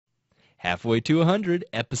Halfway to 100,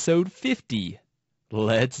 episode 50.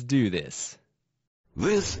 Let's do this.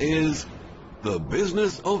 This is The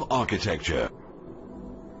Business of Architecture.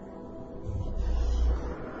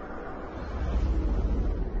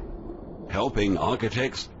 Helping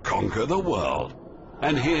architects conquer the world.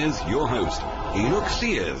 And here's your host, Enoch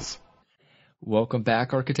Sears. Welcome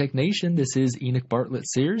back, Architect Nation. This is Enoch Bartlett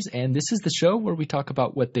Sears, and this is the show where we talk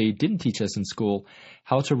about what they didn't teach us in school,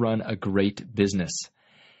 how to run a great business.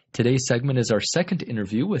 Today's segment is our second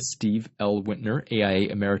interview with Steve L. Wintner, AIA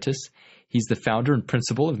Emeritus. He's the founder and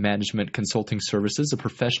principal of Management Consulting Services, a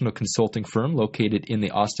professional consulting firm located in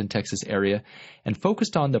the Austin, Texas area, and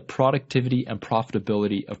focused on the productivity and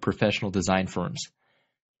profitability of professional design firms.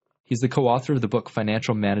 He's the co-author of the book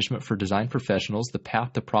Financial Management for Design Professionals, The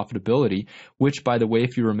Path to Profitability, which, by the way,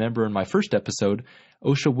 if you remember in my first episode,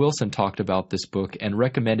 Osha Wilson talked about this book and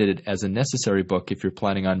recommended it as a necessary book if you're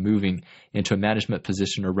planning on moving into a management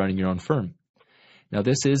position or running your own firm. Now,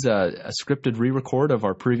 this is a scripted re-record of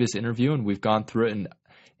our previous interview, and we've gone through it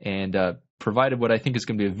and provided what I think is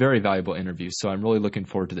going to be a very valuable interview, so I'm really looking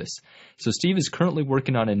forward to this. So Steve is currently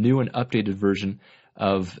working on a new and updated version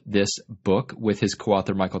of this book with his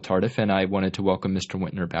co-author Michael Tardif, and I wanted to welcome Mr.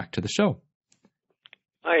 Wintner back to the show.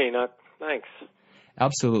 Hi, Enoch. Thanks.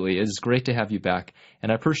 Absolutely. It is great to have you back.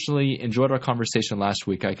 And I personally enjoyed our conversation last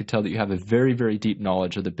week. I could tell that you have a very, very deep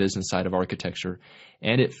knowledge of the business side of architecture,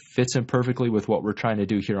 and it fits in perfectly with what we're trying to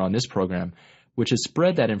do here on this program, which is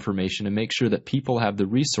spread that information and make sure that people have the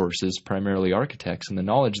resources, primarily architects, and the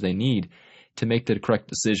knowledge they need to make the correct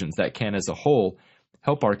decisions that can, as a whole,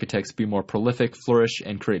 help architects be more prolific, flourish,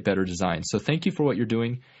 and create better designs. So thank you for what you're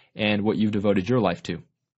doing and what you've devoted your life to.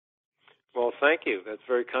 Well, thank you. That's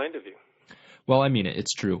very kind of you. Well, I mean it.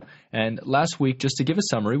 It's true. And last week, just to give a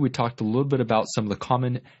summary, we talked a little bit about some of the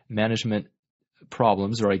common management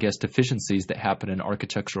problems, or I guess deficiencies, that happen in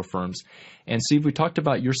architectural firms. And Steve, we talked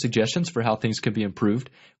about your suggestions for how things could be improved.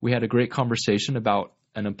 We had a great conversation about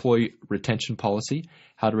an employee retention policy,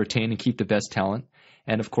 how to retain and keep the best talent.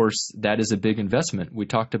 And of course, that is a big investment. We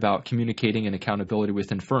talked about communicating and accountability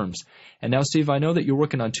within firms. And now, Steve, I know that you're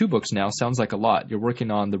working on 2 books now. Sounds like a lot. You're working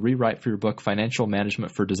on the rewrite for your book, Financial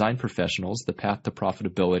Management for Design Professionals, The Path to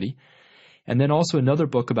Profitability. And then also another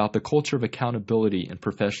book about the culture of accountability in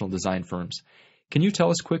professional design firms. Can you tell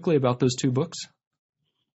us quickly about those 2 books?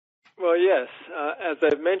 Well, yes. As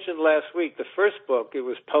I mentioned last week, the first book, it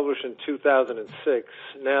was published in 2006.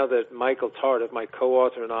 Now that Michael Tardif, my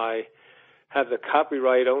co-author, and I have the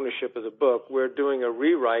copyright ownership of the book, we're doing a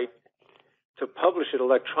rewrite to publish it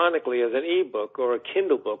electronically as an e-book or a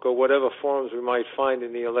Kindle book or whatever forms we might find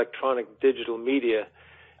in the electronic digital media,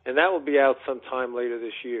 and that will be out sometime later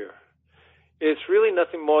this year. It's really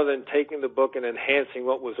nothing more than taking the book and enhancing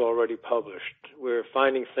what was already published. We're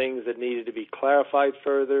finding things that needed to be clarified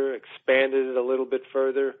further, expanded it a little bit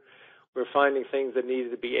further. We're finding things that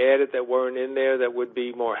needed to be added that weren't in there that would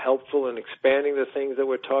be more helpful in expanding the things that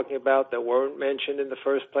we're talking about that weren't mentioned in the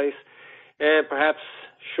first place, and perhaps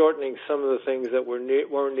shortening some of the things that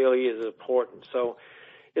weren't nearly as important. So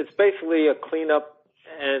it's basically a cleanup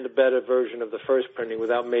and a better version of the first printing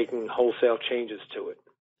without making wholesale changes to it.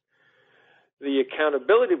 The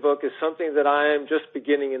accountability book is something that I am just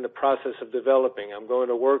beginning in the process of developing. I'm going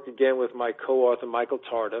to work again with my co-author, Michael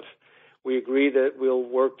Tardif. We agree that we'll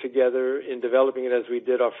work together in developing it as we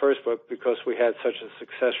did our first book because we had such a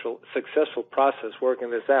successful process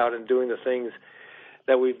working this out and doing the things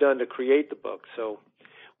that we've done to create the book. So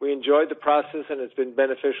we enjoyed the process, and it's been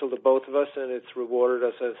beneficial to both of us, and it's rewarded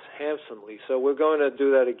us as handsomely. So we're going to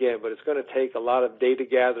do that again, but it's going to take a lot of data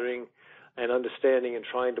gathering and understanding and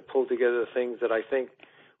trying to pull together the things that I think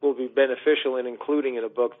will be beneficial in including in a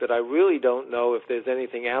book that I really don't know if there's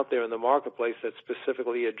anything out there in the marketplace that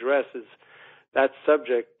specifically addresses that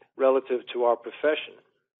subject relative to our profession.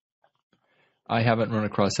 I haven't run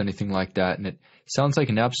across anything like that, and it sounds like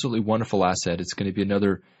an absolutely wonderful asset. It's going to be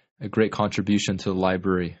a great contribution to the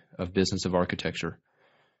Library of Business of Architecture.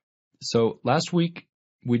 So last week,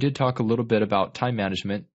 we did talk a little bit about time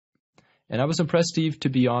management, and I was impressed, Steve, to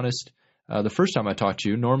be honest. The first time I talked to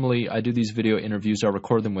you, normally I do these video interviews. I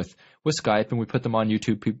record them with Skype, and we put them on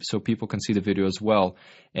YouTube so people can see the video as well.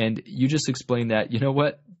 And you just explained that, you know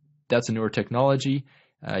what, that's a newer technology.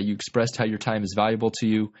 You expressed how your time is valuable to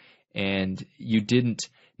you, and you didn't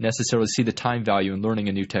necessarily see the time value in learning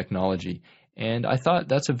a new technology. And I thought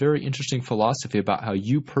that's a very interesting philosophy about how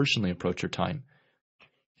you personally approach your time.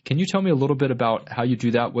 Can you tell me a little bit about how you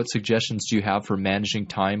do that? What suggestions do you have for managing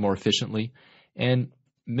time more efficiently? And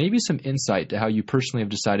maybe some insight to how you personally have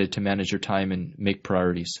decided to manage your time and make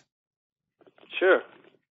priorities. Sure.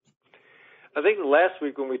 I think last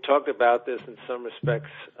week when we talked about this in some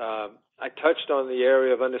respects, I touched on the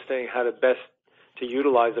area of understanding how to best to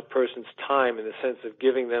utilize a person's time in the sense of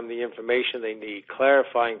giving them the information they need,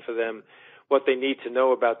 clarifying for them what they need to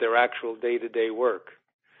know about their actual day-to-day work.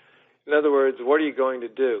 In other words, what are you going to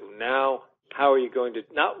do? Now, how are you going to,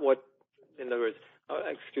 not what, in other words,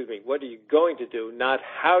 what are you going to do, not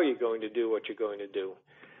how are you going to do what you're going to do,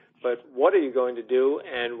 but what are you going to do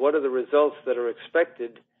and what are the results that are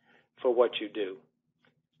expected for what you do?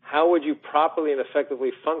 How would you properly and effectively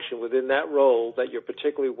function within that role that you're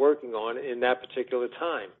particularly working on in that particular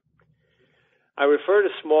time? I refer to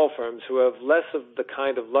small firms who have less of the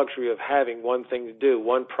kind of luxury of having one thing to do,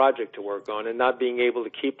 one project to work on, and not being able to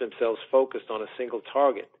keep themselves focused on a single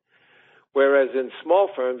target. Whereas in small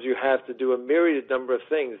firms, you have to do a myriad number of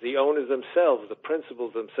things. The owners themselves, the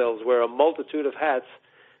principals themselves, wear a multitude of hats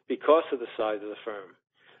because of the size of the firm.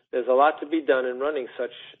 There's a lot to be done in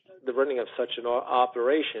the running of such an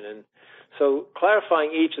operation. And so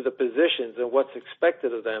clarifying each of the positions and what's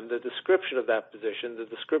expected of them, the description of that position, the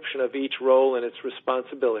description of each role and its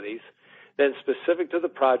responsibilities, then specific to the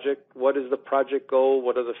project, what is the project goal,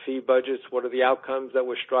 what are the fee budgets, what are the outcomes that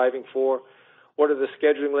we're striving for, what are the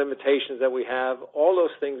scheduling limitations that we have, all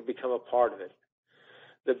those things become a part of it.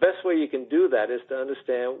 The best way you can do that is to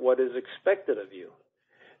understand what is expected of you.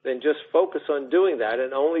 Then just focus on doing that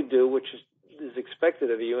and only do which is expected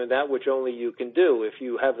of you and that which only you can do. If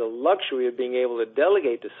you have the luxury of being able to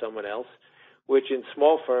delegate to someone else, which in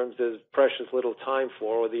small firms there's precious little time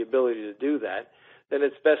for or the ability to do that, then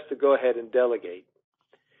it's best to go ahead and delegate.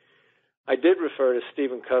 I did refer to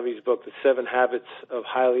Stephen Covey's book, The 7 Habits of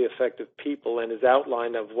Highly Effective People, and his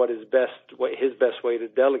outline of what is his best way to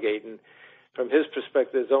delegate. And from his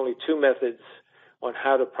perspective, there's only 2 methods on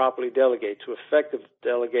how to properly delegate, to effectively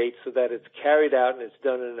delegate so that it's carried out and it's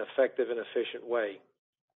done in an effective and efficient way.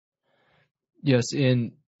 Yes,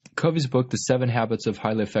 in Covey's book, The 7 Habits of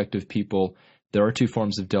Highly Effective People, there are 2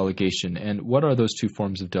 forms of delegation. And what are those 2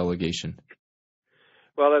 forms of delegation?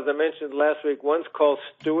 Well, as I mentioned last week, one's called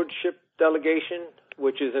stewardship delegation,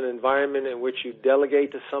 which is an environment in which you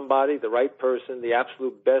delegate to somebody, the right person, the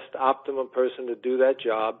absolute best optimum person to do that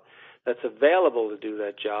job, that's available to do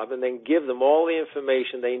that job, and then give them all the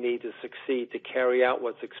information they need to succeed, to carry out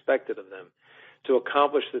what's expected of them, to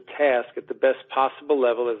accomplish the task at the best possible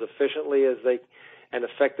level as efficiently as they and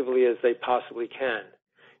effectively as they possibly can.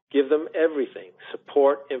 Give them everything,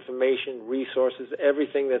 support, information, resources,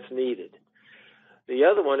 everything that's needed. The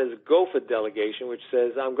other one is gopher delegation, which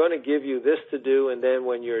says, I'm going to give you this to do, and then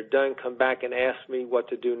when you're done, come back and ask me what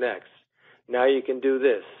to do next. Now you can do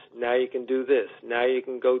this. Now you can do this. Now you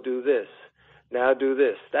can go do this. Now do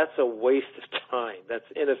this. That's a waste of time. That's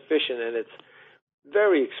inefficient, and it's a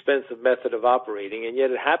very expensive method of operating, and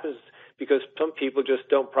yet it happens because some people just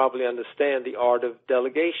don't properly understand the art of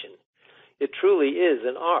delegation. It truly is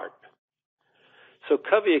an art. So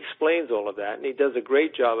Covey explains all of that, and he does a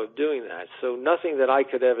great job of doing that. So nothing that I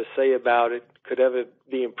could ever say about it could ever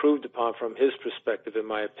be improved upon from his perspective, in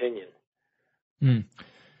my opinion.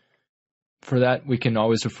 For that, we can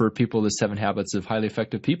always refer people to 7 Habits of Highly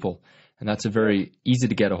Effective People, and that's a very easy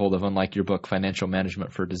to get a hold of, unlike your book, Financial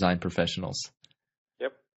Management for Design Professionals.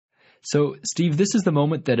 Yep. So, Steve, this is the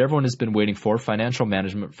moment that everyone has been waiting for, Financial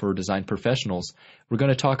Management for Design Professionals. We're going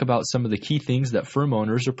to talk about some of the key things that firm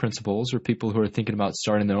owners or principals or people who are thinking about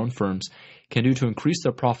starting their own firms can do to increase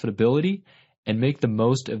their profitability and make the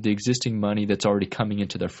most of the existing money that's already coming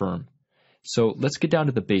into their firm. So let's get down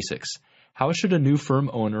to the basics. How should a new firm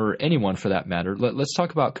owner, or anyone for that matter, let's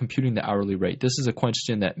talk about computing the hourly rate. This is a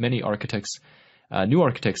question that many architects, new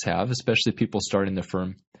architects have, especially people starting their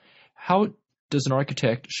firm. How should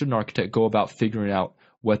an architect go about figuring out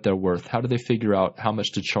what they're worth? How do they figure out how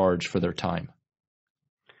much to charge for their time?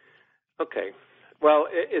 Okay. Well,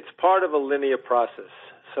 it's part of a linear process.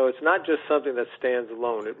 So it's not just something that stands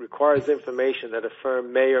alone. It requires information that a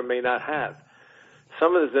firm may or may not have.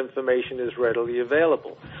 Some of this information is readily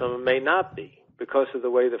available. Some may not be because of the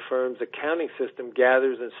way the firm's accounting system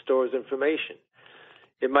gathers and stores information.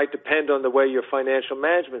 It might depend on the way your financial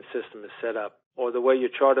management system is set up, or the way your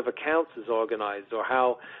chart of accounts is organized, or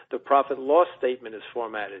how the profit and loss statement is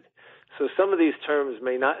formatted. So some of these items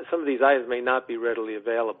may not be readily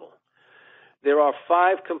available. There are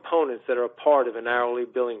 5 components that are a part of an hourly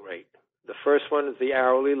billing rate. The first one is the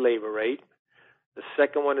hourly labor rate. The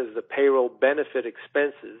second one is the payroll benefit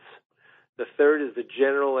expenses. The third is the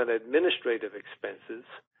general and administrative expenses.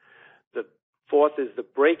 The fourth is the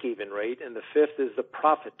break-even rate, and the fifth is the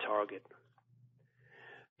profit target.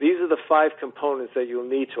 These are the 5 components that you'll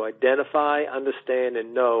need to identify, understand,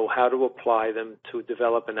 and know how to apply them to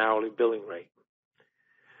develop an hourly billing rate.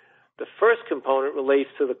 The first component relates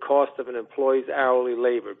to the cost of an employee's hourly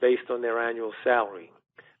labor based on their annual salary.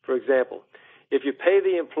 For example, if you pay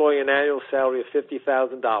the employee an annual salary of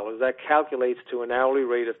 $50,000, that calculates to an hourly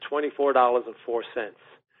rate of $24.04.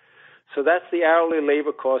 So that's the hourly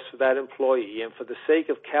labor cost for that employee, and for the sake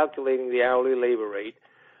of calculating the hourly labor rate,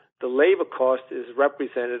 the labor cost is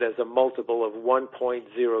represented as a multiple of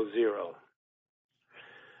 1.00.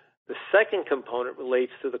 The second component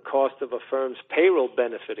relates to the cost of a firm's payroll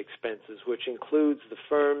benefit expenses, which includes the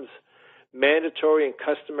firm's mandatory and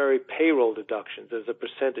customary payroll deductions as a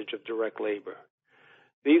percentage of direct labor.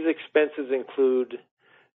 These expenses include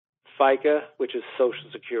FICA, which is Social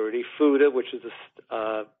Security, FUTA, which is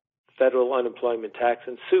the federal unemployment tax,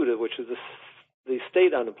 and SUTA, which is the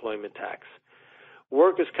state unemployment tax,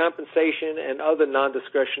 workers' compensation, and other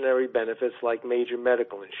non-discretionary benefits like major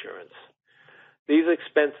medical insurance. These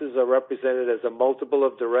expenses are represented as a multiple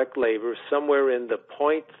of direct labor somewhere in the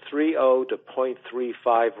 0.30 to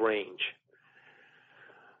 0.35 range.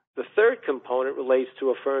 The third component relates to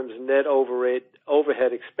a firm's net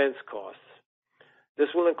overhead expense costs.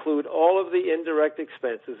 This will include all of the indirect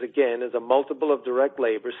expenses, again, as a multiple of direct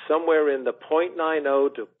labor somewhere in the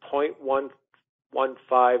 0.90 to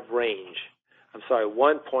 1.15 range.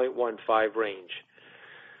 1.15 range.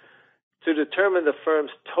 To determine the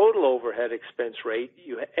firm's total overhead expense rate,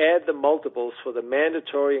 you add the multiples for the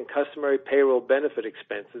mandatory and customary payroll benefit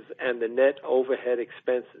expenses and the net overhead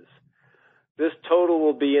expenses. This total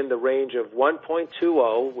will be in the range of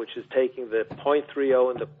 1.20, which is taking the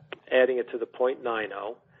 0.30 and adding it to the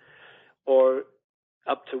 0.90, or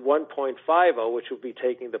up to 1.50, which will be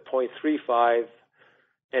taking the 0.35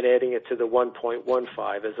 and adding it to the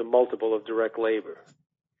 1.15 as a multiple of direct labor.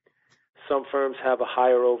 Some firms have a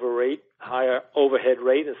higher overhead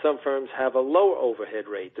rate, and some firms have a lower overhead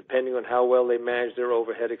rate, depending on how well they manage their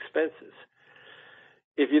overhead expenses.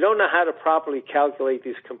 If you don't know how to properly calculate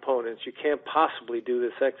these components, you can't possibly do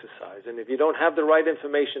this exercise. And if you don't have the right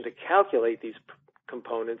information to calculate these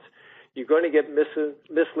components, you're going to get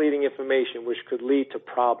misleading information, which could lead to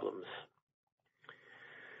problems.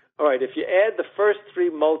 All right, if you add the first three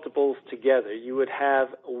multiples together, you would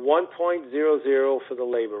have 1.00 for the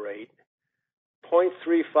labor rate,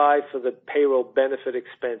 0.35 for the payroll benefit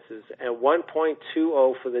expenses, and 1.20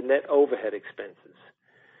 for the net overhead expenses.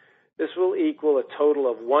 This will equal a total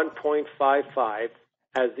of 1.55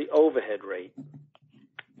 as the overhead rate.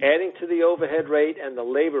 Adding to the overhead rate and the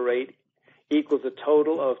labor rate equals a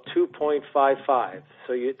total of 2.55.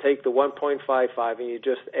 So you take the 1.55 and you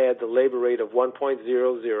just add the labor rate of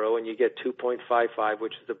 1.00 and you get 2.55,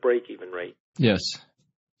 which is the break-even rate. Yes.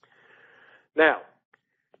 Now,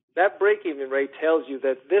 that break-even rate tells you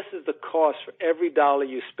that this is the cost for every dollar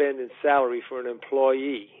you spend in salary for an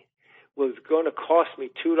employee. Was going to cost me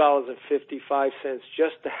 $2.55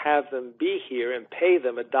 just to have them be here and pay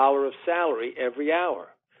them $1 of salary every hour.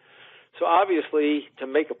 So obviously, to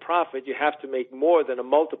make a profit, you have to make more than a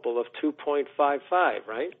multiple of 2.55,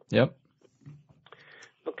 right? Yep.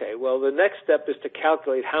 Okay, well, the next step is to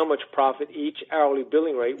calculate how much profit each hourly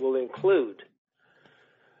billing rate will include.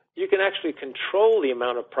 You can actually control the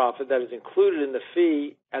amount of profit that is included in the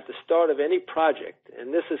fee at the start of any project,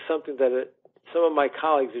 and this is something that some of my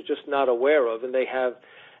colleagues are just not aware of, and they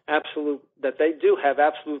do have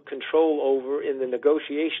absolute control over in the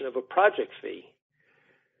negotiation of a project fee.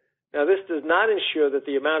 Now, this does not ensure that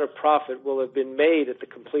the amount of profit will have been made at the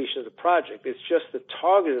completion of the project. It's just the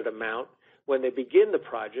targeted amount when they begin the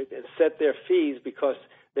project and set their fees, because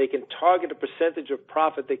they can target a percentage of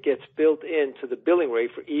profit that gets built into the billing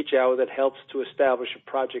rate for each hour that helps to establish a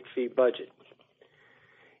project fee budget.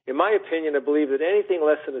 In my opinion, I believe that anything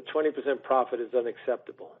less than a 20% profit is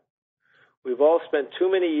unacceptable. We've all spent too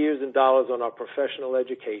many years and dollars on our professional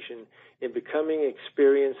education in becoming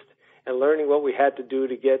experienced and learning what we had to do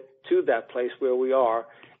to get to that place where we are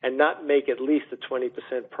and not make at least a 20%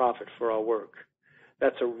 profit for our work.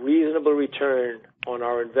 That's a reasonable return on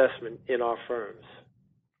our investment in our firms.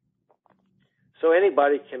 So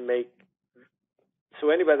anybody that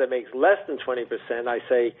makes less than 20%, I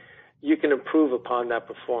say you can improve upon that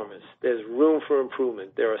performance. There's room for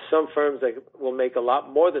improvement. There are some firms that will make a lot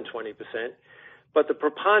more than 20%, but the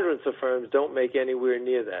preponderance of firms don't make anywhere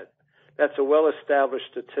near that. That's a well-established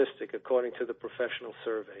statistic according to the professional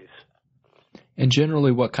surveys. And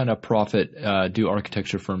generally, what kind of profit do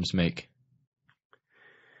architecture firms make?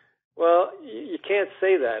 Well, you can't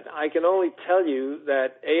say that. I can only tell you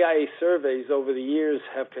that AIA surveys over the years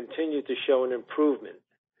have continued to show an improvement.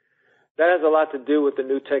 That has a lot to do with the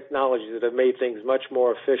new technologies that have made things much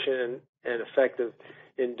more efficient and effective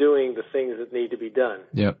in doing the things that need to be done.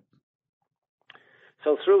 Yep.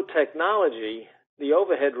 So through technology, the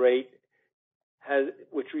overhead rate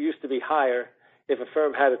which used to be higher, if a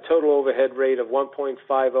firm had a total overhead rate of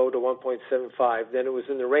 1.50 to 1.75, then it was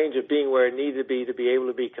in the range of being where it needed to be able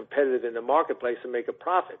to be competitive in the marketplace and make a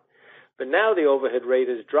profit. But now the overhead rate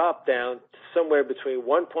has dropped down to somewhere between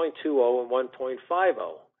 1.20 and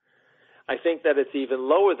 1.50. I think that it's even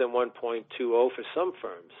lower than 1.20 for some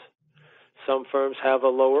firms. Some firms have a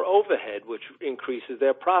lower overhead, which increases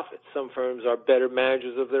their profits. Some firms are better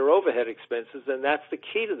managers of their overhead expenses, and that's the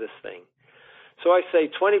key to this thing. So I say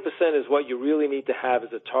 20% is what you really need to have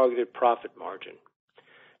as a targeted profit margin.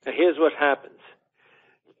 Now, here's what happens.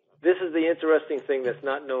 This is the interesting thing that's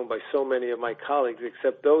not known by so many of my colleagues,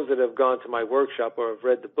 except those that have gone to my workshop or have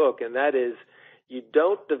read the book, and that is you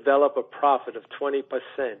don't develop a profit of 20%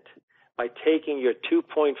 by taking your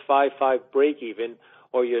 2.55 break-even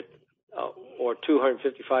or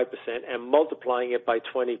 255% and multiplying it by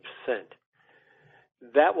 20%.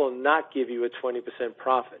 That will not give you a 20%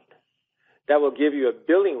 profit. That will give you a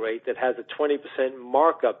billing rate that has a 20%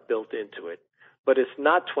 markup built into it, but it's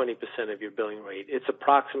not 20% of your billing rate. It's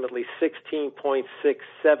approximately 16.67%.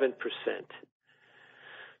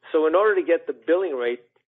 So in order to get the billing rate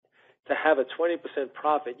to have a 20%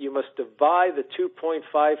 profit, you must divide the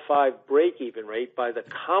 2.55 break-even rate by the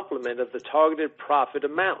complement of the targeted profit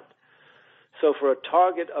amount. So for a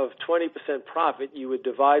target of 20% profit, you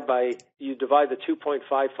divide the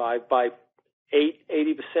 2.55 by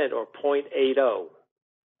 80% or 0.80.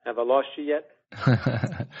 Have I lost you yet?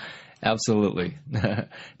 Absolutely.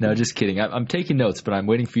 No, just kidding. I'm taking notes, but I'm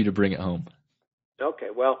waiting for you to bring it home. Okay,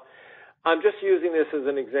 well, I'm just using this as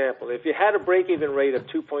an example. If you had a break-even rate of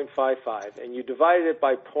 2.55 and you divided it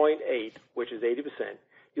by 0.8, which is 80%,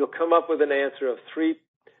 you'll come up with an answer of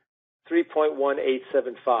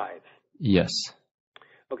 3.1875. Yes.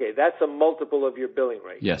 Okay, that's a multiple of your billing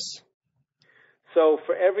rate. Yes. So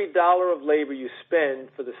for every dollar of labor you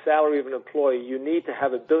spend for the salary of an employee, you need to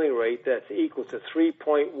have a billing rate that's equal to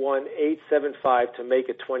 3.1875 to make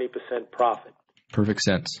a 20% profit. Perfect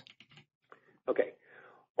sense. Okay.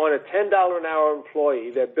 On a $10 an hour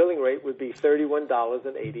employee, their billing rate would be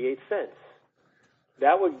 $31.88.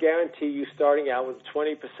 That would guarantee you starting out with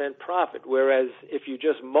 20% profit, whereas if you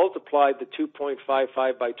just multiplied the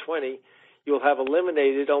 2.55 by 20, you'll have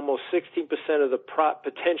eliminated almost 16% of the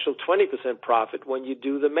potential 20% profit when you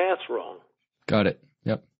do the math wrong. Got it.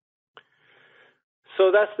 Yep.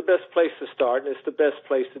 So that's the best place to start, and it's the best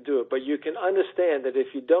place to do it. But you can understand that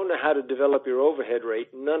if you don't know how to develop your overhead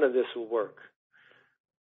rate, none of this will work.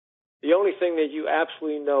 The only thing that you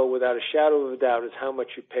absolutely know without a shadow of a doubt is how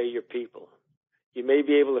much you pay your people. You may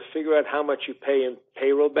be able to figure out how much you pay in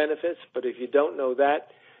payroll benefits, but if you don't know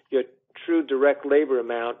that, your true direct labor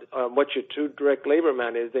amount, what your true direct labor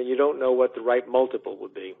amount is, then you don't know what the right multiple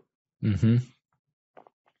would be. Mm-hmm.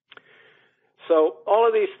 So all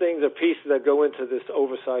of these things are pieces that go into this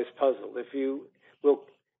oversized puzzle, if you will,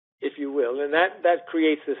 and that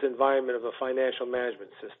creates this environment of a financial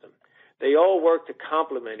management system. They all work to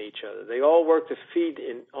complement each other. They all work to feed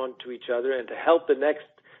onto each other and to help the next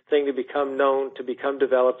thing to become known, to become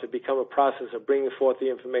developed, to become a process of bringing forth the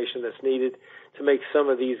information that's needed to make some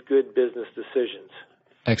of these good business decisions.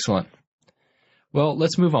 Excellent. Well,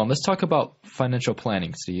 let's move on. Let's talk about financial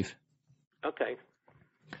planning, Steve. Okay.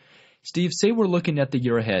 Steve, say we're looking at the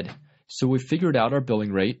year ahead. So we've figured out our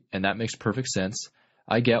billing rate, and that makes perfect sense.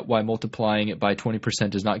 I get why multiplying it by 20%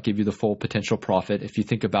 does not give you the full potential profit. If you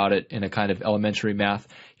think about it in a kind of elementary math,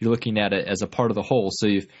 you're looking at it as a part of the whole. So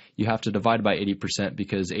you have to divide by 80%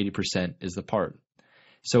 because 80% is the part.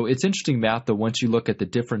 So it's interesting math, though, once you look at the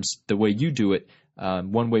difference, the way you do it,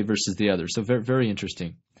 one way versus the other. So very, very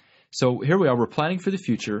interesting. So here we are. We're planning for the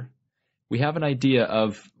future. We have an idea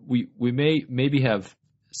of we may maybe have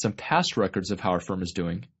some past records of how our firm is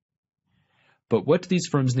doing. But what do these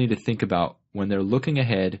firms need to think about when they're looking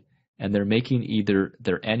ahead and they're making either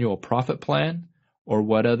their annual profit plan or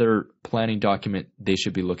what other planning document they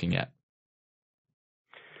should be looking at?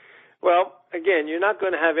 Well, again, you're not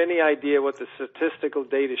going to have any idea what the statistical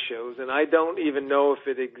data shows, and I don't even know if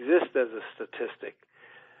it exists as a statistic.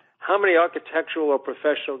 How many architectural or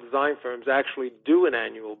professional design firms actually do an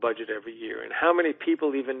annual budget every year, and how many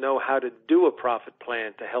people even know how to do a profit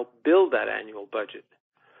plan to help build that annual budget?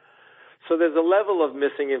 So there's a level of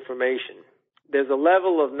missing information. There's a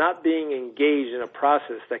level of not being engaged in a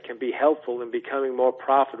process that can be helpful in becoming more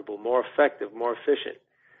profitable, more effective, more efficient.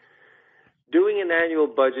 Doing an annual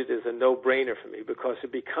budget is a no-brainer for me because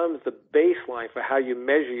it becomes the baseline for how you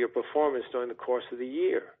measure your performance during the course of the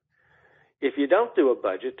year. If you don't do a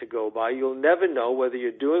budget to go by, you'll never know whether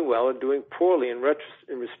you're doing well or doing poorly in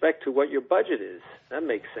respect to what your budget is. That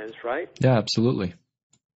makes sense, right? Yeah, absolutely.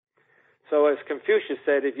 So as Confucius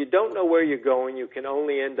said, if you don't know where you're going, you can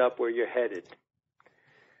only end up where you're headed.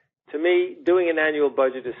 To me, doing an annual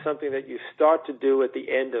budget is something that you start to do at the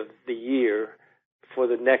end of the year for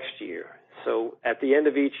the next year. So at the end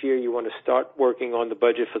of each year, you want to start working on the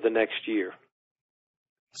budget for the next year.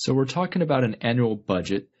 So we're talking about an annual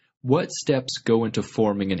budget. What steps go into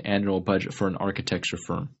forming an annual budget for an architecture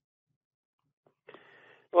firm?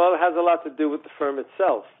 Well, it has a lot to do with the firm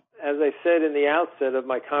itself. As I said in the outset of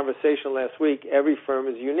my conversation last week, every firm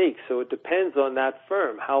is unique, so it depends on that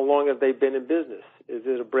firm. How long have they been in business? Is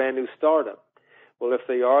it a brand new startup? Well, if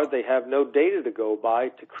they are, they have no data to go by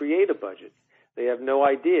to create a budget. They have no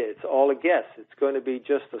idea. It's all a guess. It's going to be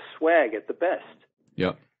just a swag at the best.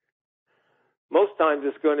 Yep. Most times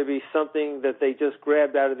it's going to be something that they just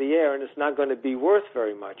grabbed out of the air, and it's not going to be worth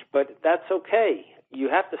very much. But that's okay. You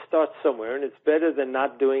have to start somewhere, and it's better than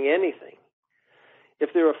not doing anything. If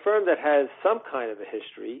they're a firm that has some kind of a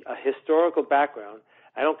history, a historical background,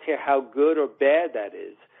 I don't care how good or bad that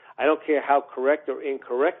is. I don't care how correct or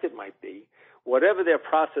incorrect it might be. Whatever their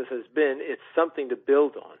process has been, it's something to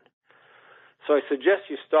build on. So I suggest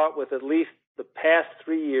you start with at least the past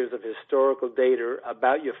 3 years of historical data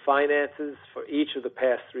about your finances for each of the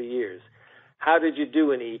past 3 years. How did you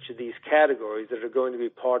do in each of these categories that are going to be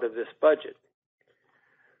part of this budget?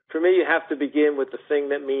 For me, you have to begin with the thing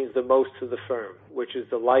that means the most to the firm, which is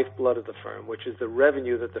the lifeblood of the firm, which is the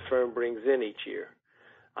revenue that the firm brings in each year.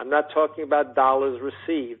 I'm not talking about dollars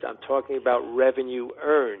received. I'm talking about revenue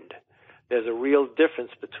earned. There's a real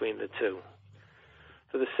difference between the two.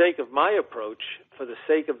 For the sake of my approach, for the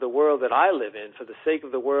sake of the world that I live in, for the sake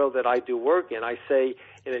of the world that I do work in, I say,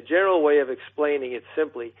 in a general way of explaining it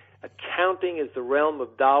simply, accounting is the realm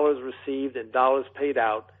of dollars received and dollars paid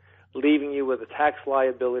out, leaving you with a tax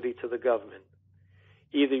liability to the government.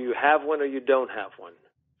 Either you have one or you don't have one.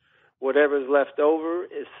 Whatever is left over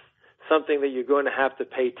is something that you're going to have to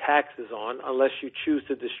pay taxes on unless you choose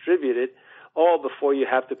to distribute it all before you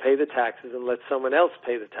have to pay the taxes and let someone else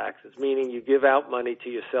pay the taxes, meaning you give out money to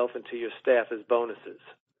yourself and to your staff as bonuses.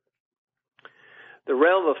 The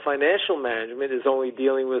realm of financial management is only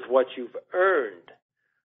dealing with what you've earned.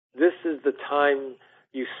 This is the time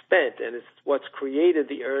you spent, and it's what's created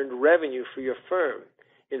the earned revenue for your firm.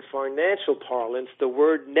 In financial parlance, the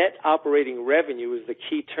word net operating revenue is the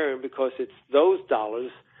key term because it's those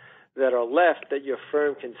dollars that are left that your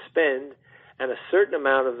firm can spend, and a certain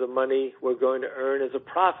amount of the money we're going to earn as a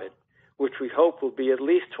profit, which we hope will be at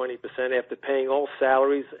least 20% after paying all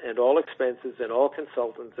salaries and all expenses and all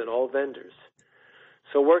consultants and all vendors.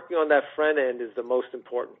 So working on that front end is the most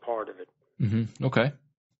important part of it. Mm-hmm. Okay.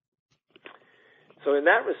 So in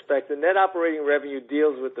that respect, the net operating revenue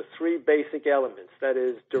deals with the three basic elements, that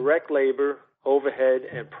is direct labor, overhead,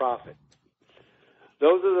 and profit.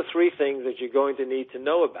 Those are the three things that you're going to need to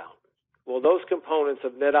know about. Well, those components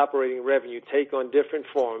of net operating revenue take on different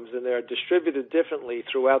forms, and they are distributed differently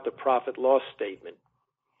throughout the profit-loss statement.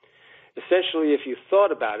 Essentially, if you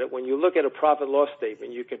thought about it, when you look at a profit-loss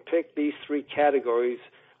statement, you can pick these three categories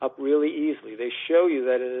up really easily. They show you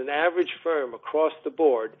that in an average firm across the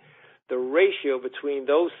board, the ratio between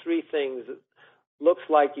those three things looks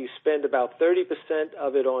like you spend about 30%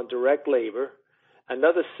 of it on direct labor.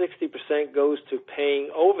 Another 60% goes to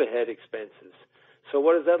paying overhead expenses. So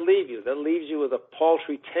what does that leave you? That leaves you with a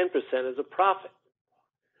paltry 10% as a profit.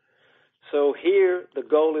 So here, the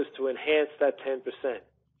goal is to enhance that 10%.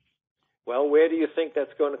 Well, where do you think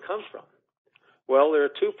that's going to come from? Well, there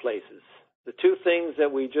are two places. The two things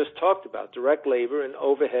that we just talked about, direct labor and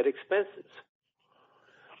overhead expenses.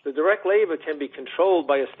 The direct labor can be controlled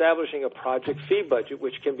by establishing a project fee budget,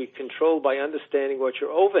 which can be controlled by understanding what your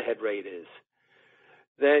overhead rate is.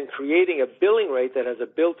 Then creating a billing rate that has a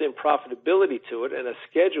built-in profitability to it and a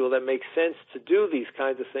schedule that makes sense to do these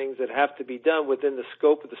kinds of things that have to be done within the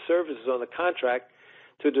scope of the services on the contract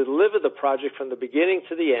to deliver the project from the beginning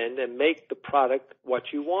to the end and make the product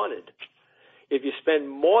what you wanted. If you spend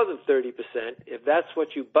more than 30%, if that's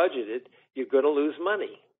what you budgeted, you're going to lose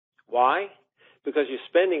money. Why? Because you're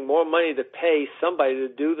spending more money to pay somebody to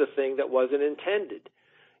do the thing that wasn't intended.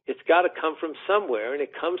 It's got to come from somewhere, and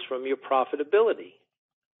it comes from your profitability.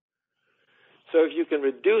 So if you can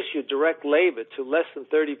reduce your direct labor to less than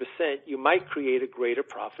 30%, you might create a greater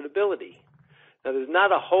profitability. Now, there's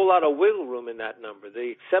not a whole lot of wiggle room in that number.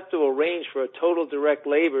 The acceptable range for a total direct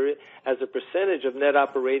labor as a percentage of net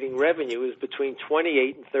operating revenue is between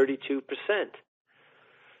 28 and 32%.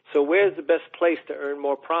 So where's the best place to earn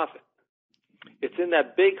more profit? It's in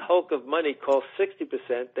that big hulk of money called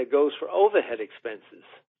 60% that goes for overhead expenses.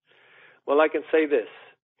 Well, I can say this.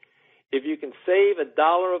 If you can save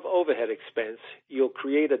 $1 of overhead expense, you'll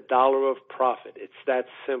create $1 of profit. It's that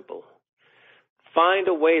simple. Find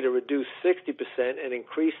a way to reduce 60% and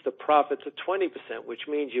increase the profit to 20%, which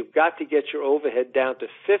means you've got to get your overhead down to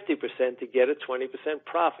 50% to get a 20%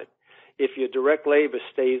 profit if your direct labor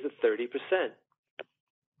stays at 30%.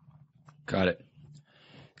 Got it.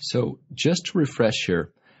 So just to refresh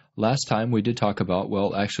here, last time we did talk about,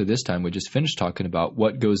 well, actually this time we just finished talking about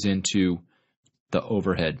what goes into the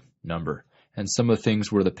overhead number. And some of the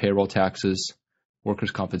things were the payroll taxes,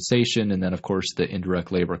 workers' compensation, and then, of course, the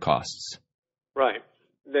indirect labor costs. Right.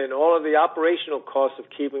 Then all of the operational costs of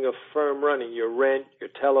keeping a firm running, your rent, your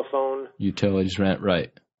telephone. Utilities, rent,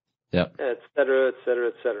 right. Yep. Et cetera, et cetera,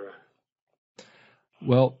 et cetera.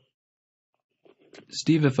 Well,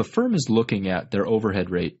 Steve, if a firm is looking at their overhead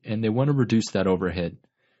rate and they want to reduce that overhead,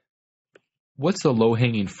 what's the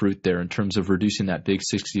low-hanging fruit there in terms of reducing that big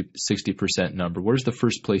 60% number? Where's the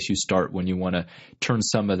first place you start when you want to turn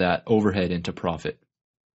some of that overhead into profit?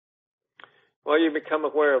 Well, you become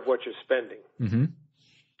aware of what you're spending. Mm-hmm.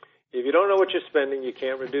 If you don't know what you're spending, you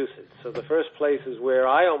can't reduce it. So the first place is where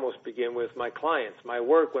I almost begin with my clients. My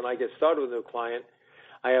work, when I get started with a new client,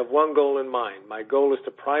 I have one goal in mind. My goal is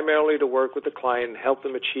to primarily to work with the client and help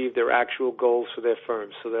them achieve their actual goals for their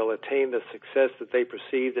firms so they'll attain the success that they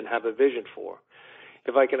perceived and have a vision for.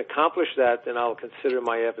 If I can accomplish that, then I'll consider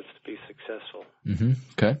my efforts to be successful. Mm-hmm.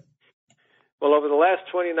 Okay. Well, over the last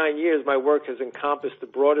 29 years, my work has encompassed the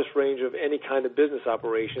broadest range of any kind of business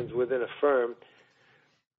operations within a firm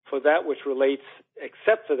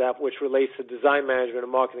except for that which relates to design management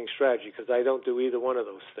and marketing strategy, because I don't do either one of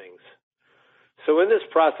those things. So in this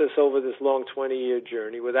process over this long 20-year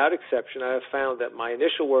journey, without exception, I have found that my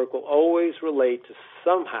initial work will always relate to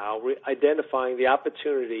somehow identifying the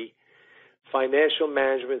opportunity, financial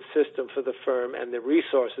management system for the firm, and the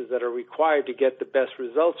resources that are required to get the best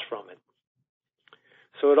results from it.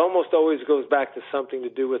 So it almost always goes back to something to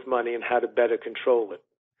do with money and how to better control it,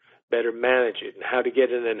 better manage it, and how to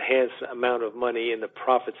get an enhanced amount of money in the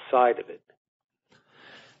profit side of it.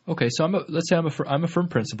 Okay, so let's say I'm a firm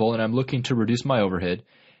principal and I'm looking to reduce my overhead.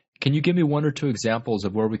 Can you give me one or two examples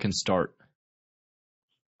of where we can start?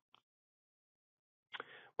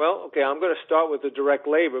 Well, okay, I'm going to start with the direct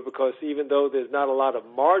labor because even though there's not a lot of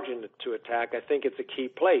margin to attack, I think it's a key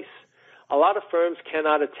place. A lot of firms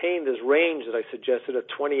cannot attain this range that I suggested of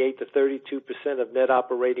 28 to 32% of net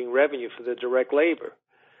operating revenue for the direct labor.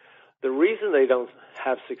 The reason they don't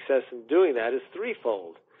have success in doing that is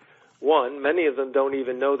threefold. One, many of them don't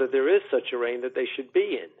even know that there is such a range that they should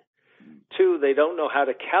be in. Two, they don't know how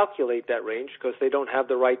to calculate that range because they don't have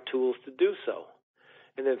the right tools to do so.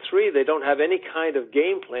 And then three, they don't have any kind of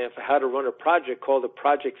game plan for how to run a project called a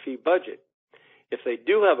project fee budget. If they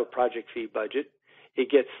do have a project fee budget, it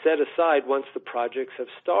gets set aside once the projects have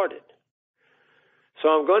started. So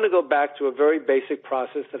I'm going to go back to a very basic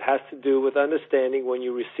process that has to do with understanding when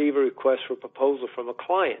you receive a request for proposal from a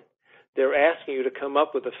client. They're asking you to come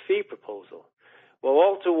up with a fee proposal. Well,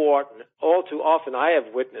 all too often I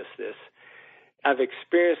have witnessed this. I've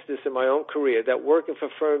experienced this in my own career, that working for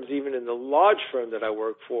firms, even in the large firm that I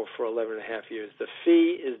worked for 11 and a half years, the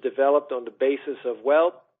fee is developed on the basis of,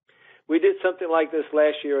 well, we did something like this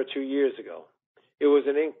last year or 2 years ago. It was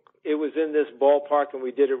in this ballpark and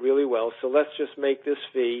we did it really well, so let's just make this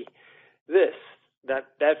fee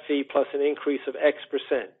that fee plus an increase of X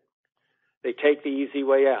percent. They take the easy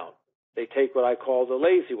way out. They take what I call the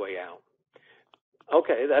lazy way out.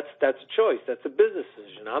 Okay, that's a choice. That's a business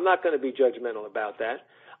decision. I'm not going to be judgmental about that.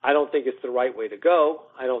 I don't think it's the right way to go.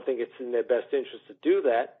 I don't think it's in their best interest to do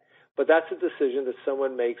that, but that's a decision that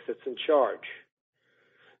someone makes that's in charge.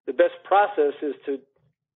 The best process is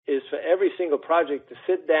for every single project to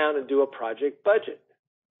sit down and do a project budget.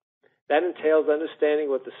 That entails understanding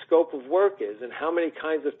what the scope of work is and how many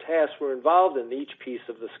kinds of tasks were involved in each piece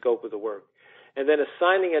of the scope of the work, and then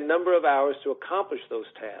assigning a number of hours to accomplish those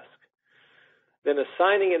tasks. Then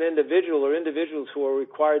assigning an individual or individuals who are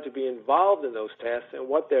required to be involved in those tasks and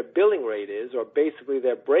what their billing rate is, or basically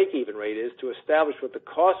their break-even rate is, to establish what the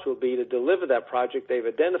cost will be to deliver that project they've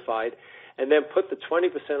identified, and then put the 20%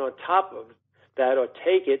 on top of that, or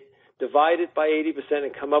take it, divide it by 80%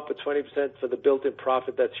 and come up with 20% for the built-in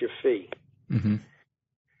profit. That's your fee. Mm-hmm.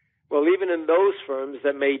 Well, even in those firms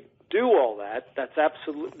that may do all that,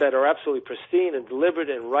 that are absolutely pristine and deliberate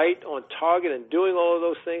and right on target and doing all of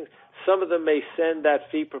those things, some of them may send that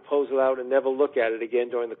fee proposal out and never look at it again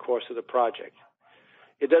during the course of the project.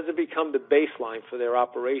 It doesn't become the baseline for their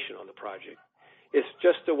operation on the project. It's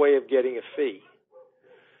just a way of getting a fee.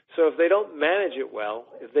 So if they don't manage it well,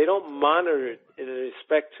 if they don't monitor it in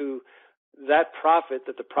respect to that profit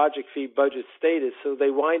that the project fee budget stated, so they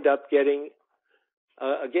wind up getting,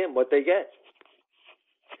 again, what they get.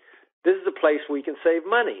 This is a place we can save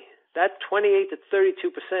money. That 28 to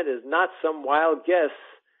 32% is not some wild guess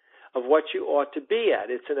of what you ought to be at.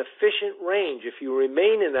 It's an efficient range. If you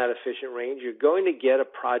remain in that efficient range, you're going to get a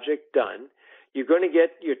project done. You're going to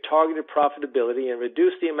get your targeted profitability and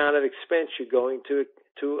reduce the amount of expense you're going to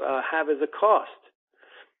have as a cost.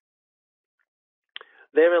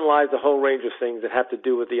 Therein lies a whole range of things that have to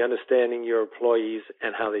do with the understanding your employees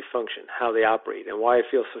and how they function, how they operate, and why I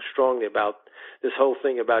feel so strongly about this whole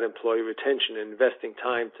thing about employee retention and investing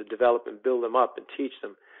time to develop and build them up and teach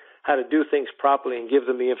them how to do things properly and give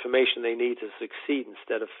them the information they need to succeed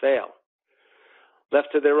instead of fail.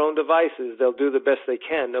 Left to their own devices, they'll do the best they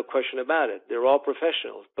can, no question about it. They're all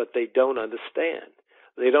professionals, but they don't understand.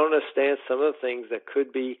 They don't understand some of the things that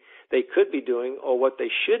they could be doing or what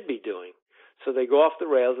they should be doing. So they go off the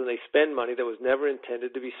rails and they spend money that was never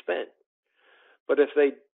intended to be spent. But if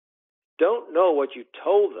they don't know what you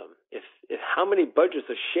told them, if how many budgets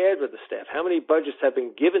are shared with the staff, how many budgets have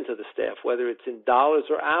been given to the staff, whether it's in dollars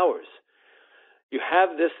or hours, you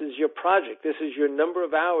have this as your project. This is your number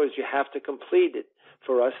of hours you have to complete it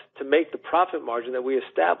for us to make the profit margin that we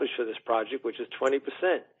established for this project, which is 20%.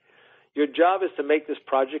 Your job is to make this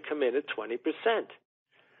project come in at 20%.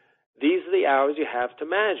 These are the hours you have to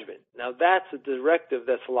management. Now, that's a directive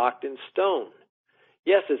that's locked in stone.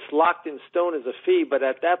 Yes, it's locked in stone as a fee, but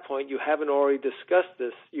at that point, you haven't already discussed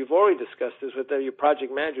this. You've already discussed this with your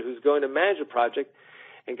project manager who's going to manage a project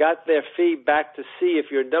and got their fee back to see if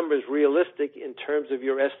your number is realistic in terms of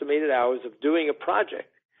your estimated hours of doing a project.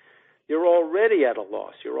 You're already at a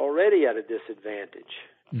loss. You're already at a disadvantage.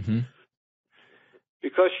 Mm-hmm.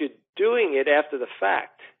 Because you're doing it after the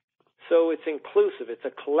fact. So it's inclusive. It's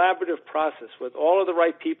a collaborative process with all of the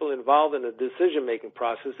right people involved in the decision-making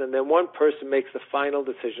process, and then one person makes the final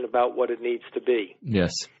decision about what it needs to be.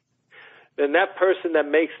 Yes. Then that person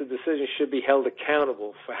that makes the decision should be held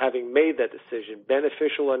accountable for having made that decision,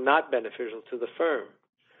 beneficial or not beneficial to the firm.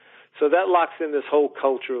 So that locks in this whole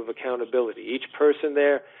culture of accountability. Each person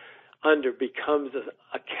there under becomes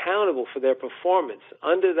accountable for their performance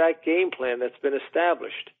under that game plan that's been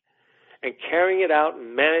established, and carrying it out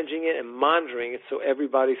and managing it and monitoring it so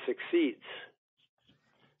everybody succeeds.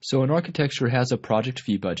 So an architecture has a project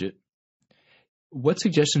fee budget. What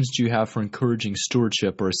suggestions do you have for encouraging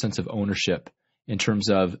stewardship or a sense of ownership in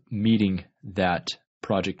terms of meeting that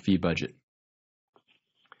project fee budget?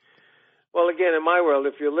 Well, again, in my world,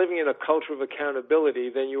 if you're living in a culture of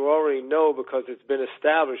accountability, then you already know because it's been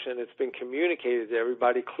established and it's been communicated to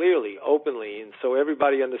everybody clearly, openly, and so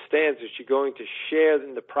everybody understands that you're going to share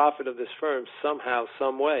in the profit of this firm somehow,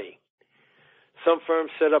 some way. Some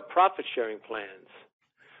firms set up profit-sharing plans.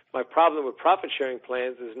 My problem with profit-sharing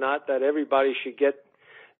plans is not that everybody should get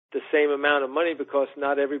the same amount of money because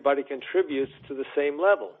not everybody contributes to the same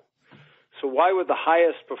level. So why would the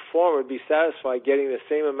highest performer be satisfied getting the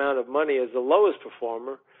same amount of money as the lowest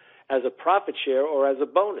performer as a profit share or as a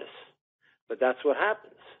bonus? But that's what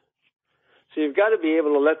happens. So you've got to be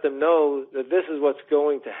able to let them know that this is what's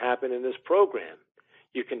going to happen in this program.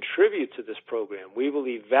 You contribute to this program. We will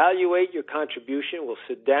evaluate your contribution. We'll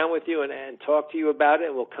sit down with you and talk to you about it,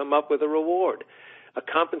 and we'll come up with a reward, a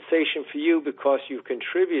compensation for you because you've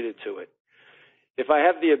contributed to it. If I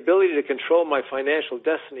have the ability to control my financial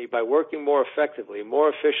destiny by working more effectively,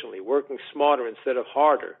 more efficiently, working smarter instead of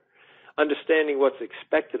harder, understanding what's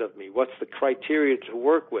expected of me, what's the criteria to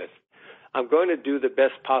work with, I'm going to do the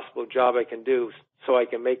best possible job I can do so I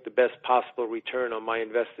can make the best possible return on my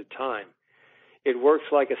invested time. It works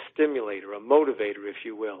like a stimulator, a motivator, if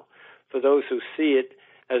you will, for those who see it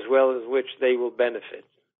as well as which they will benefit.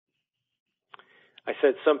 I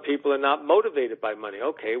said some people are not motivated by money.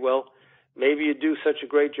 Okay, well, maybe you do such a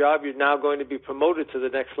great job, you're now going to be promoted to the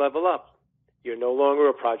next level up. You're no longer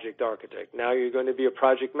a project architect. Now you're going to be a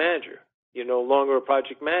project manager. You're no longer a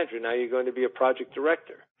project manager. Now you're going to be a project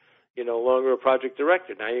director. You're no longer a project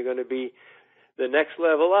director. Now you're going to be the next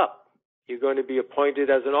level up. You're going to be appointed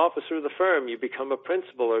as an officer of the firm. You become a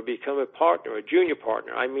principal or become a partner, a junior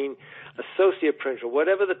partner. Associate principal,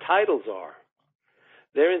 whatever the titles are.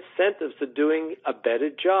 There are incentives to doing a better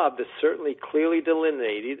job that's certainly clearly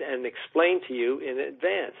delineated and explained to you in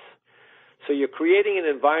advance. So you're creating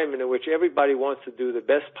an environment in which everybody wants to do the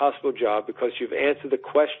best possible job because you've answered the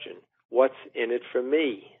question, what's in it for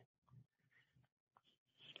me?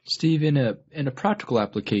 Steve, in a practical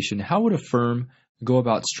application, how would a firm go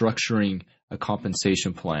about structuring a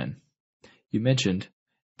compensation plan? You mentioned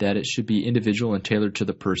that it should be individual and tailored to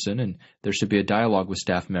the person, and there should be a dialogue with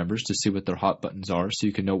staff members to see what their hot buttons are so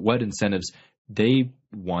you can know what incentives they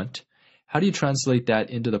want. How do you translate that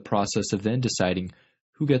into the process of then deciding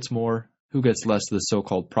who gets more, who gets less of the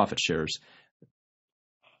so-called profit shares?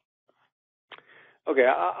 Okay,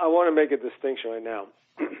 I want to make a distinction right now.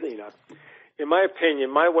 In my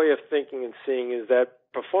opinion, my way of thinking and seeing is that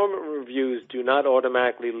performance reviews do not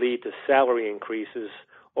automatically lead to salary increases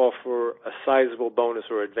or for a sizable bonus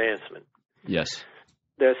or advancement. Yes.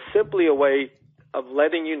 They're simply a way of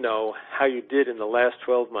letting you know how you did in the last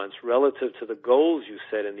 12 months relative to the goals you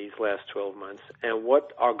set in these last 12 months and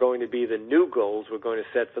what are going to be the new goals we're going to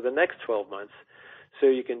set for the next 12 months so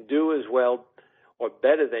you can do as well or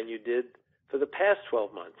better than you did for the past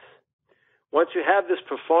 12 months. Once you have this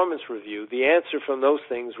performance review, the answer from those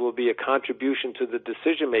things will be a contribution to the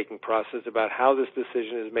decision-making process about how this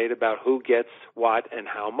decision is made about who gets what and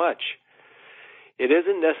how much. It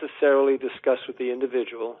isn't necessarily discussed with the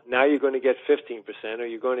individual, now you're going to get 15% or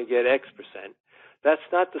you're going to get X%.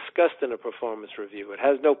 That's not discussed in a performance review. It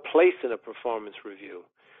has no place in a performance review.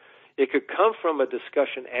 It could come from a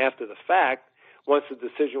discussion after the fact, once the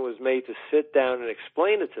decision was made to sit down and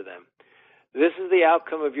explain it to them. This is the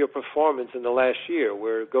outcome of your performance in the last year.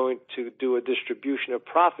 We're going to do a distribution of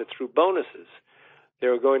profit through bonuses.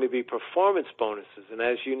 There are going to be performance bonuses, and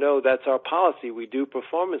as you know, that's our policy. We do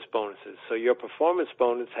performance bonuses. So your performance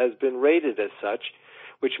bonus has been rated as such,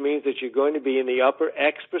 which means that you're going to be in the upper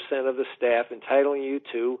X% of the staff, entitling you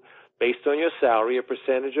to, based on your salary, a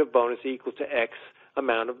percentage of bonus equal to X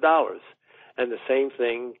amount of dollars. And the same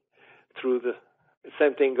thing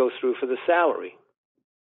goes through for the salary.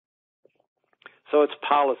 So it's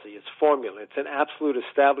policy, it's formula, it's an absolute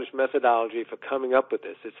established methodology for coming up with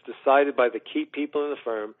this. It's decided by the key people in the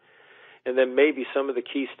firm and then maybe some of the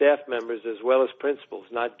key staff members as well as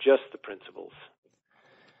principals, not just the principals.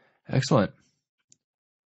 Excellent.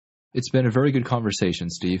 It's been a very good conversation,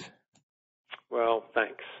 Steve. Well,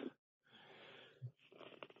 thanks.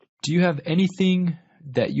 Do you have anything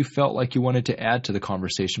that you felt like you wanted to add to the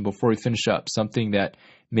conversation before we finish up? Something that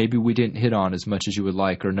maybe we didn't hit on as much as you would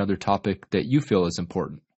like, or another topic that you feel is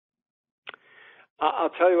important? I'll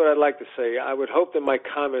tell you what I'd like to say. I would hope that my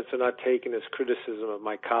comments are not taken as criticism of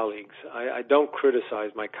my colleagues. I don't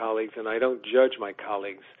criticize my colleagues and I don't judge my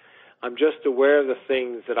colleagues. I'm just aware of the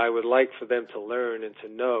things that I would like for them to learn and to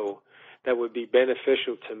know that would be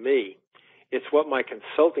beneficial to me. It's what my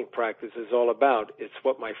consulting practice is all about. It's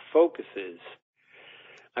what my focus is.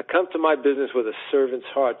 I come to my business with a servant's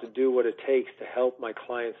heart to do what it takes to help my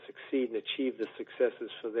clients succeed and achieve the successes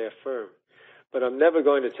for their firm. But I'm never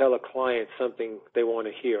going to tell a client something they want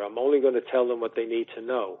to hear. I'm only going to tell them what they need to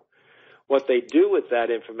know. What they do with that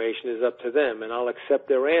information is up to them, and I'll accept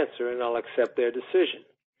their answer and I'll accept their decision.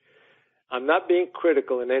 I'm not being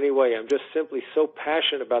critical in any way. I'm just simply so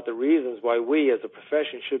passionate about the reasons why we as a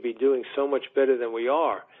profession should be doing so much better than we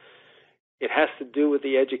are. It has to do with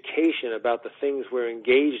the education about the things we're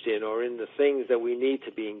engaged in or in the things that we need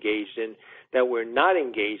to be engaged in that we're not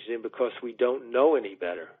engaged in because we don't know any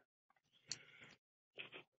better.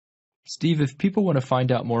 Steve, if people want to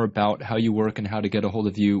find out more about how you work and how to get a hold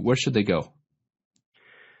of you, where should they go?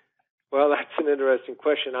 Well, that's an interesting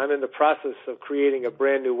question. I'm in the process of creating a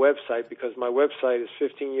brand new website because my website is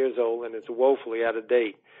 15 years old and it's woefully out of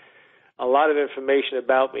date. A lot of information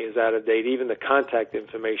about me is out of date. Even the contact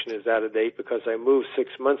information is out of date because I moved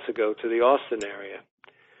 6 months ago to the Austin area.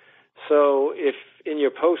 So if in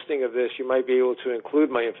your posting of this you might be able to include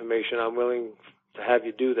my information, I'm willing to have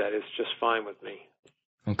you do that. It's just fine with me.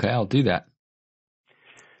 Okay, I'll do that.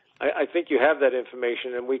 I think you have that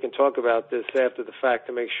information, and we can talk about this after the fact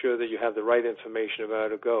to make sure that you have the right information about how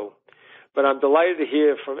to go. But I'm delighted to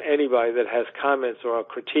hear from anybody that has comments or a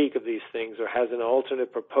critique of these things or has an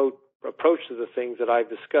alternate approach to the things that I've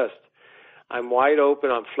discussed. I'm wide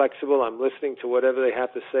open, I'm flexible, I'm listening to whatever they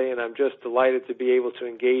have to say, and I'm just delighted to be able to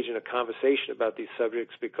engage in a conversation about these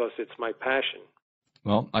subjects because it's my passion.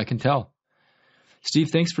 Well, I can tell.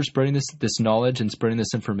 Steve, thanks for spreading this knowledge and spreading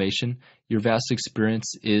this information. Your vast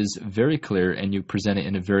experience is very clear, and you present it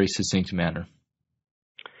in a very succinct manner.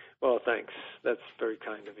 Well, thanks. That's very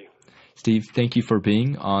kind of you. Steve, thank you for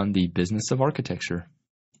being on the Business of Architecture.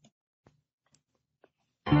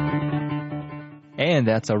 And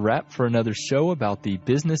that's a wrap for another show about the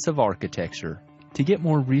business of architecture. To get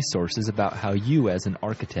more resources about how you as an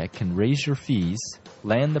architect can raise your fees,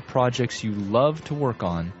 land the projects you love to work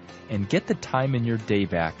on, and get the time in your day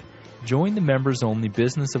back, join the members-only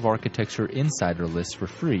Business of Architecture Insider List for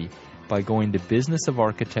free by going to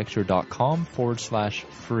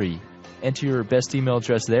businessofarchitecture.com/free. Enter your best email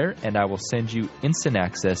address there, and I will send you instant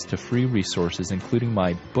access to free resources, including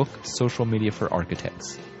my book, Social Media for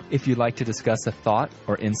Architects. If you'd like to discuss a thought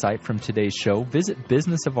or insight from today's show, visit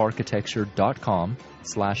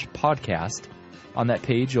businessofarchitecture.com/podcast. On that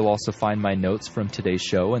page, you'll also find my notes from today's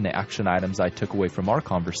show and the action items I took away from our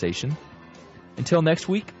conversation. Until next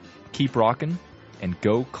week, keep rocking and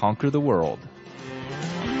go conquer the world.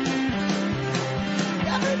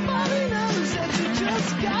 Everybody knows that you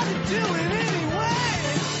just gotta do it anyway.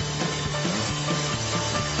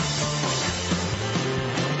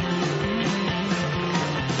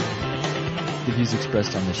 The views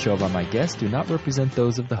expressed on the show by my guests do not represent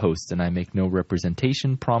those of the host, and I make no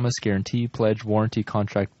representation, promise, guarantee, pledge, warranty,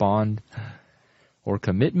 contract, bond, or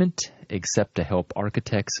commitment except to help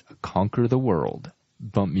architects conquer the world.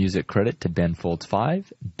 Bump music credit to Ben Folds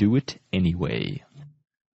 5. Do it anyway.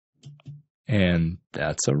 And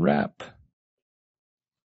that's a wrap.